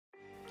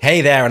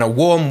Hey there, and a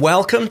warm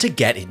welcome to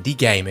Get Indie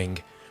Gaming.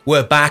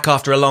 We're back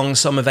after a long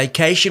summer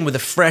vacation with a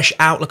fresh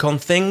outlook on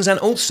things and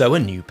also a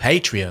new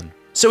Patreon.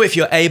 So if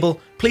you're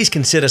able, please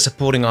consider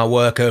supporting our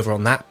work over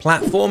on that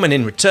platform, and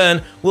in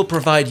return, we'll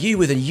provide you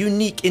with a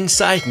unique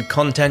insight and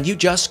content you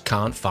just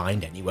can't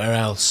find anywhere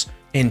else.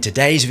 In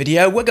today's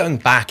video, we're going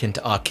back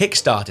into our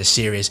Kickstarter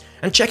series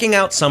and checking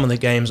out some of the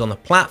games on the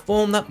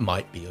platform that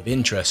might be of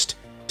interest.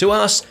 To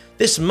us,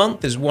 this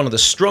month is one of the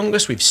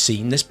strongest we've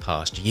seen this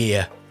past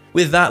year.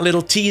 With that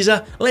little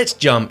teaser, let's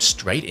jump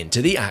straight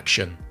into the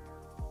action.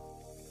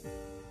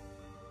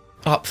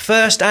 Up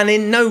first, and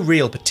in no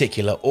real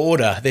particular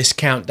order, this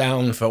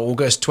countdown for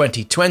August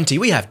 2020,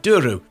 we have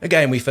Duru, a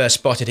game we first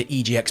spotted at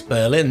EGX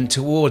Berlin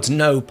towards,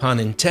 no pun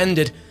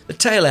intended, the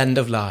tail end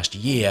of last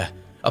year.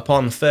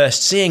 Upon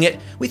first seeing it,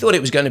 we thought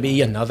it was going to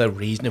be another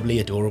reasonably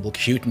adorable,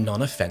 cute,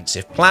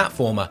 non-offensive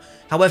platformer.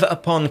 However,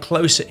 upon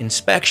closer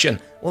inspection,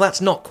 well,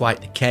 that's not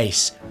quite the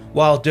case.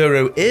 While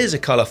Duru is a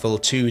colourful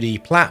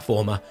 2D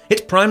platformer,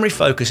 its primary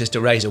focus is to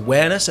raise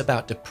awareness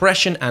about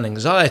depression and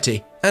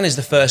anxiety, and is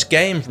the first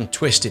game from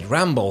Twisted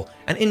Ramble,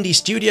 an indie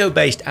studio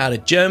based out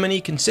of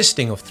Germany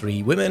consisting of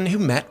 3 women who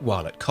met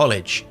while at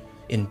college.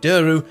 In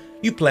Duru,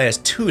 you play as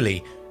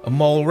Tuli, a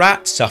mole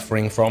rat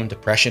suffering from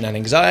depression and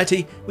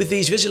anxiety, with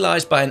these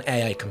visualised by an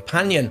AI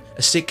companion,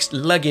 a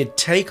 6-legged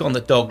take on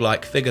the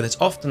dog-like figure that's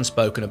often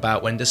spoken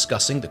about when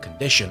discussing the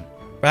condition.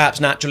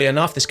 Perhaps naturally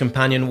enough, this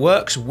companion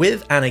works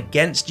with and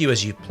against you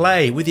as you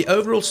play, with the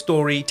overall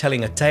story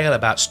telling a tale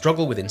about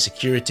struggle with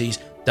insecurities,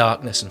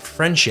 darkness and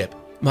friendship.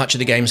 Much of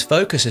the game's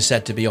focus is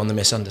said to be on the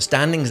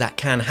misunderstandings that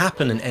can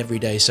happen in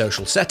everyday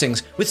social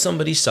settings with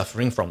somebody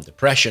suffering from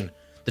depression.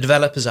 The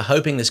developers are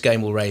hoping this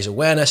game will raise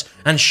awareness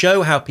and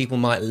show how people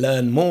might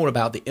learn more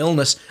about the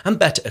illness and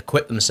better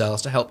equip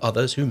themselves to help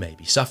others who may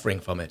be suffering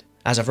from it.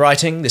 As of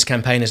writing, this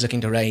campaign is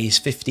looking to raise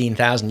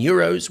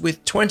 €15,000,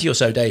 with 20 or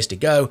so days to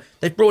go.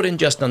 They've brought in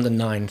just under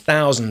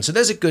 9,000, so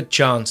there's a good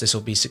chance this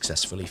will be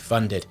successfully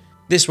funded.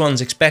 This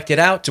one's expected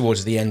out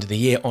towards the end of the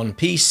year on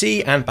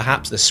PC and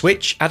perhaps the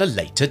Switch at a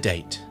later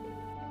date.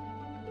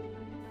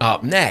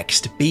 Up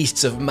next,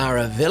 Beasts of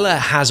Maravilla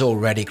has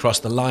already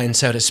crossed the line,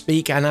 so to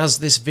speak, and as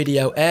this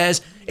video airs,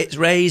 it's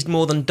raised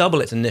more than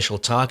double its initial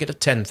target of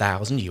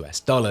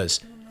 $10,000.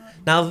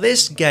 Now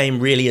this game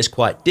really is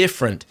quite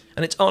different,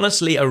 and it's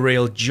honestly a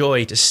real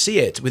joy to see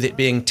it, with it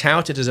being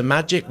touted as a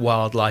magic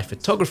wildlife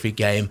photography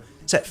game,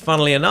 set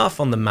funnily enough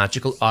on the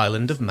magical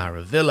island of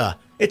Maravilla.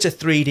 It's a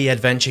 3D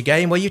adventure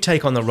game where you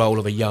take on the role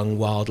of a young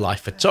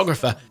wildlife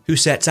photographer who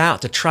sets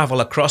out to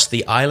travel across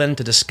the island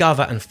to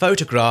discover and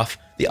photograph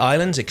the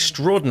island's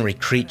extraordinary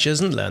creatures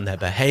and learn their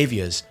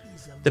behaviours.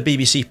 The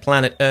BBC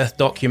Planet Earth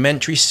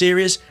documentary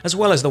series, as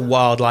well as the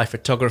wildlife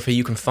photography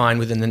you can find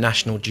within the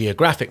National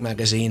Geographic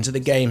magazines, are the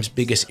game's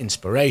biggest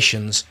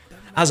inspirations,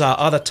 as are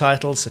other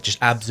titles such as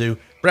Abzu,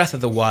 Breath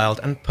of the Wild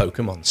and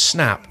Pokemon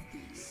Snap.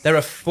 There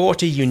are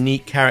 40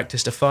 unique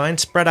characters to find,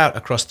 spread out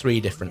across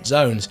 3 different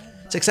zones.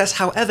 Success,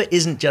 however,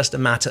 isn't just a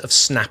matter of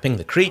snapping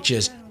the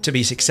creatures. To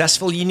be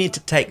successful, you need to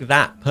take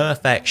that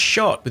perfect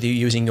shot with you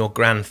using your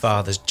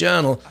grandfather's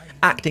journal,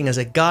 acting as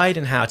a guide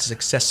in how to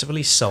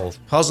successfully solve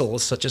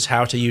puzzles, such as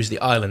how to use the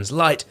island's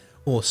light,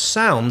 or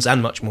sounds,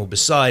 and much more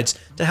besides,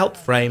 to help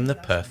frame the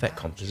perfect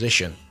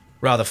composition.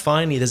 Rather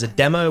finally, there's a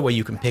demo where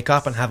you can pick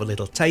up and have a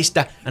little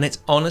taster, and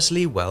it's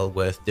honestly well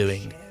worth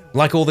doing.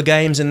 Like all the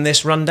games in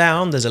this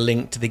rundown, there's a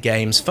link to the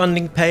game's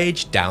funding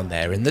page down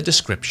there in the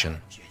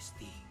description.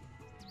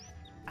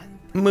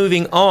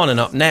 Moving on, and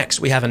up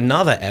next we have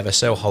another ever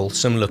so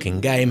wholesome looking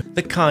game.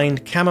 The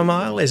Kind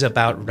Chamomile is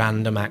about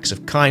random acts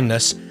of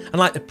kindness, and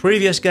like the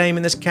previous game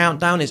in this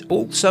countdown, is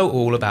also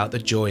all about the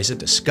joys of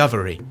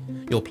discovery.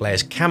 You'll play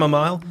as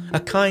Chamomile, a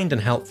kind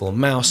and helpful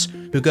mouse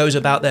who goes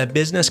about their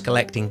business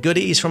collecting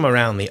goodies from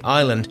around the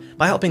island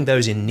by helping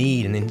those in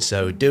need, and in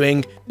so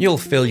doing, you'll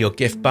fill your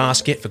gift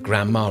basket for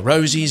Grandma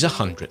Rosie's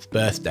 100th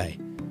birthday.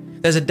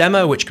 There's a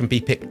demo which can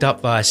be picked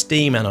up via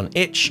Steam and on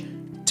itch.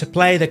 To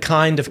play the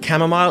Kind of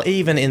Chamomile,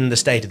 even in the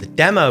state of the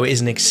demo,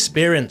 is an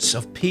experience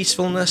of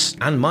peacefulness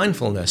and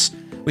mindfulness.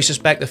 We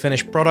suspect the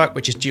finished product,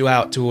 which is due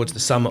out towards the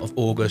summer of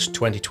August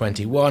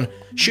 2021,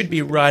 should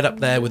be right up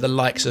there with the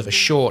likes of A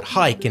Short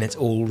Hike in its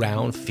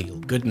all-round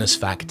feel-goodness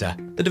factor.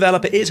 The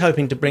developer is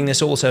hoping to bring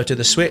this also to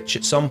the Switch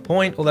at some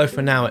point, although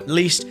for now at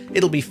least,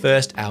 it'll be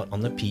first out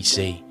on the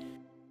PC.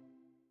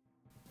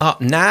 Up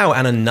now,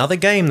 and another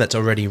game that's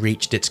already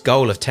reached its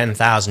goal of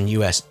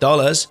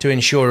 $10,000 to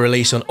ensure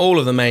release on all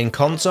of the main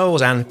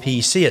consoles and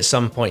PC at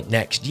some point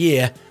next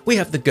year, we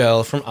have The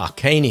Girl from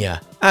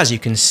Arcania. As you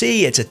can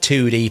see, it's a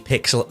 2D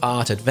pixel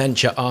art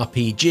adventure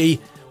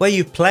RPG where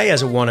you play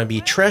as a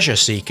wannabe treasure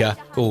seeker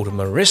called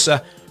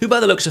Marissa, who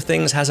by the looks of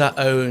things has her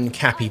own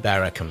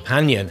capybara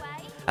companion.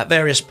 At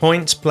various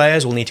points,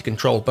 players will need to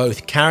control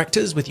both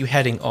characters, with you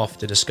heading off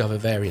to discover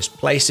various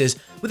places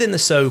within the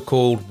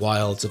so-called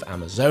wilds of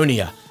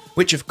Amazonia,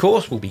 which of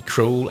course will be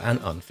cruel and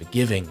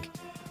unforgiving.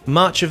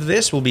 Much of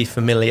this will be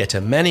familiar to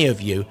many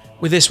of you,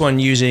 with this one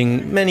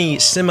using many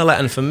similar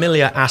and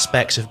familiar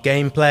aspects of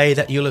gameplay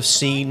that you'll have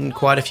seen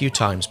quite a few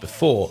times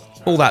before.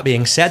 All that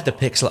being said, the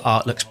pixel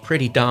art looks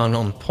pretty darn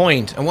on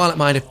point, and while it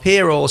might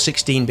appear all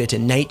 16-bit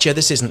in nature,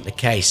 this isn't the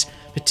case,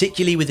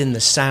 particularly within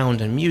the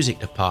sound and music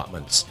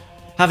departments.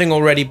 Having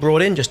already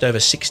brought in just over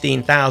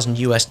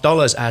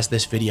 $16,000 as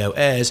this video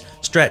airs,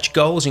 stretch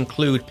goals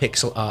include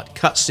pixel art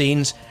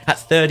cutscenes, at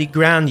 30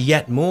 grand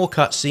yet more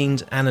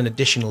cutscenes and an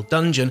additional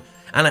dungeon,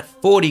 and at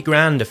 40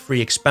 grand a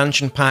free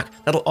expansion pack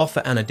that'll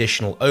offer an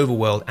additional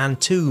overworld and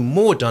 2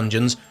 more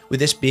dungeons, with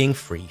this being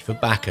free for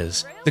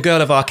backers. The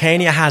Girl of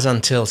Arcania has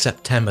until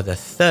September the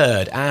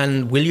 3rd,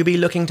 and will you be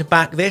looking to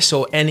back this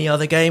or any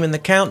other game in the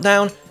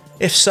countdown?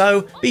 If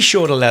so, be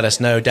sure to let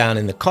us know down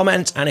in the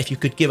comments, and if you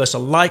could give us a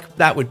like,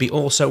 that would be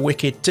also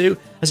wicked too,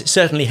 as it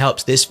certainly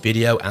helps this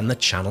video and the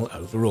channel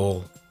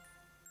overall.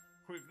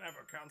 We've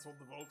never cancelled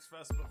the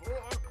Volksfest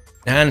before.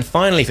 And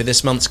finally for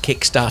this month's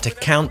Kickstarter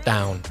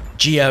countdown,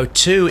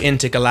 Geo2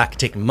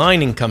 Intergalactic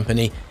Mining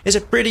Company is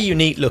a pretty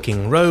unique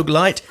looking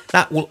roguelite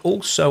that will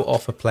also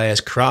offer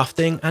players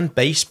crafting and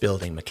base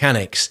building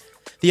mechanics.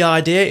 The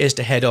idea is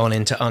to head on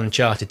into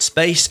uncharted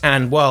space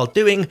and, while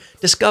doing,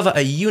 discover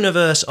a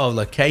universe of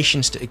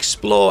locations to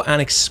explore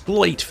and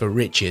exploit for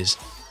riches.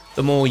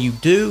 The more you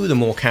do, the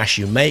more cash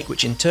you make,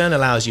 which in turn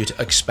allows you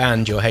to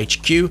expand your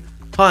HQ,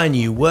 hire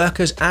new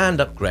workers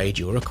and upgrade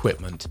your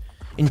equipment.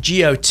 In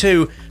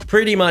Geo2,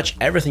 pretty much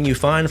everything you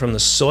find from the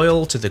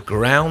soil to the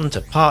ground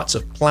to parts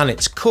of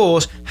planets'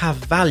 cores have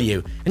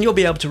value, and you'll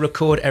be able to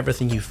record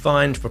everything you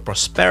find for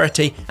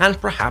prosperity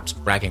and perhaps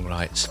bragging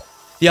rights.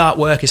 The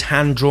artwork is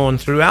hand-drawn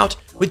throughout,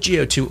 with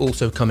Geo2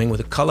 also coming with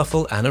a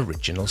colourful and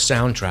original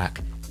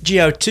soundtrack.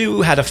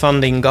 Geo2 had a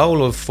funding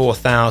goal of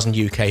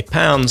 £4,000 UK,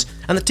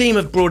 and the team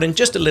have brought in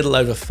just a little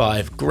over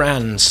 5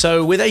 grand,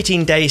 so with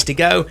 18 days to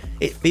go,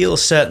 it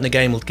feels certain the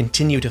game will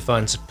continue to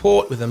find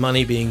support, with the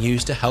money being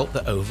used to help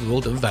the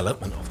overall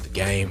development of the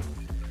game.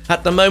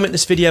 At the moment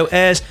this video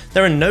airs,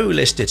 there are no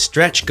listed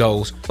stretch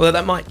goals, although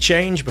that might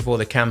change before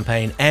the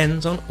campaign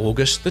ends on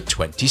August the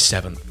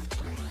 27th.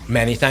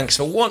 Many thanks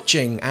for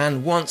watching,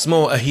 and once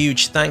more a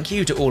huge thank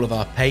you to all of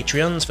our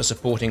Patreons for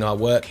supporting our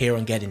work here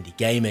on Get Indie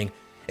Gaming.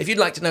 If you'd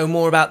like to know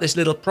more about this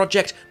little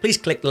project, please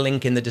click the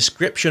link in the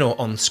description or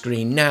on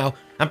screen now,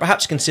 and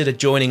perhaps consider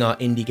joining our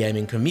indie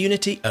gaming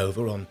community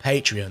over on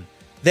Patreon.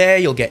 There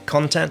you'll get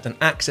content and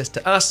access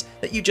to us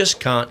that you just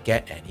can't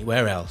get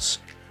anywhere else.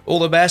 All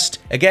the best,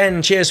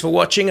 again cheers for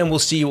watching, and we'll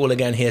see you all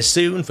again here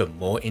soon for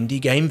more indie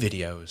game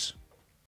videos.